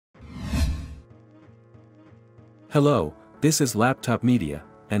Hello, this is Laptop Media,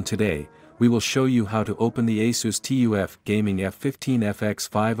 and today, we will show you how to open the ASUS TUF Gaming F15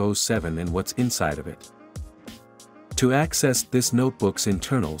 FX507 and what's inside of it. To access this notebook's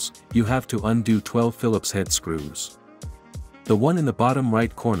internals, you have to undo 12 Phillips head screws. The one in the bottom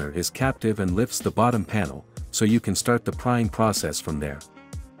right corner is captive and lifts the bottom panel, so you can start the prying process from there.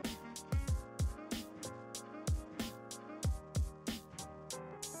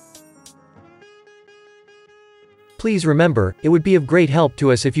 Please remember, it would be of great help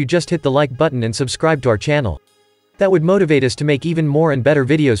to us if you just hit the like button and subscribe to our channel. That would motivate us to make even more and better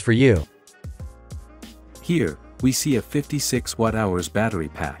videos for you. Here, we see a 56 watt-hours battery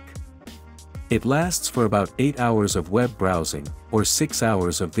pack. It lasts for about 8 hours of web browsing, or 6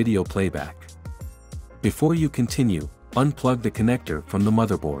 hours of video playback. Before you continue, unplug the connector from the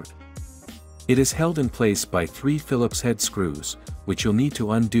motherboard. It is held in place by 3 Phillips head screws, which you'll need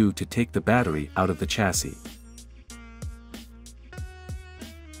to undo to take the battery out of the chassis.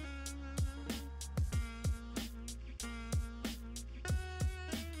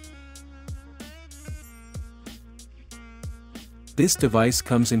 This device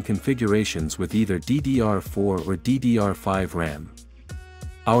comes in configurations with either DDR4 or DDR5 RAM.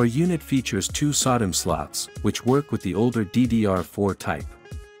 Our unit features 2 SODIMM slots, which work with the older DDR4 type.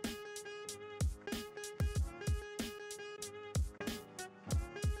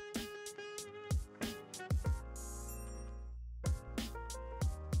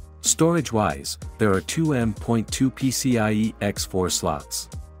 Storage-wise, there are 2 M.2 PCIe X4 slots.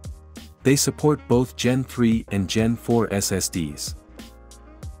 They support both Gen 3 and Gen 4 SSDs.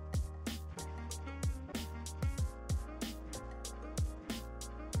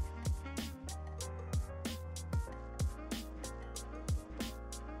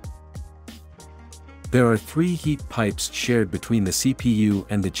 There are 3 heat pipes shared between the CPU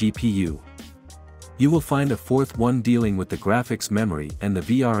and the GPU. You will find a 4th one dealing with the graphics memory and the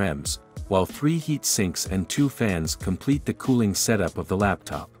VRMs, while 3 heat sinks and 2 fans complete the cooling setup of the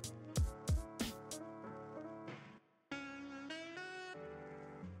laptop.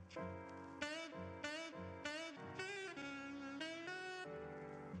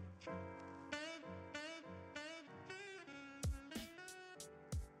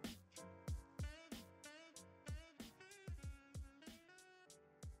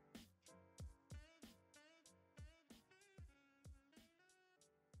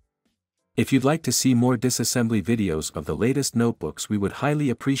 If you'd like to see more disassembly videos of the latest notebooks, we would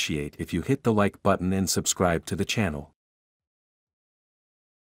highly appreciate if you hit the like button and subscribe to the channel.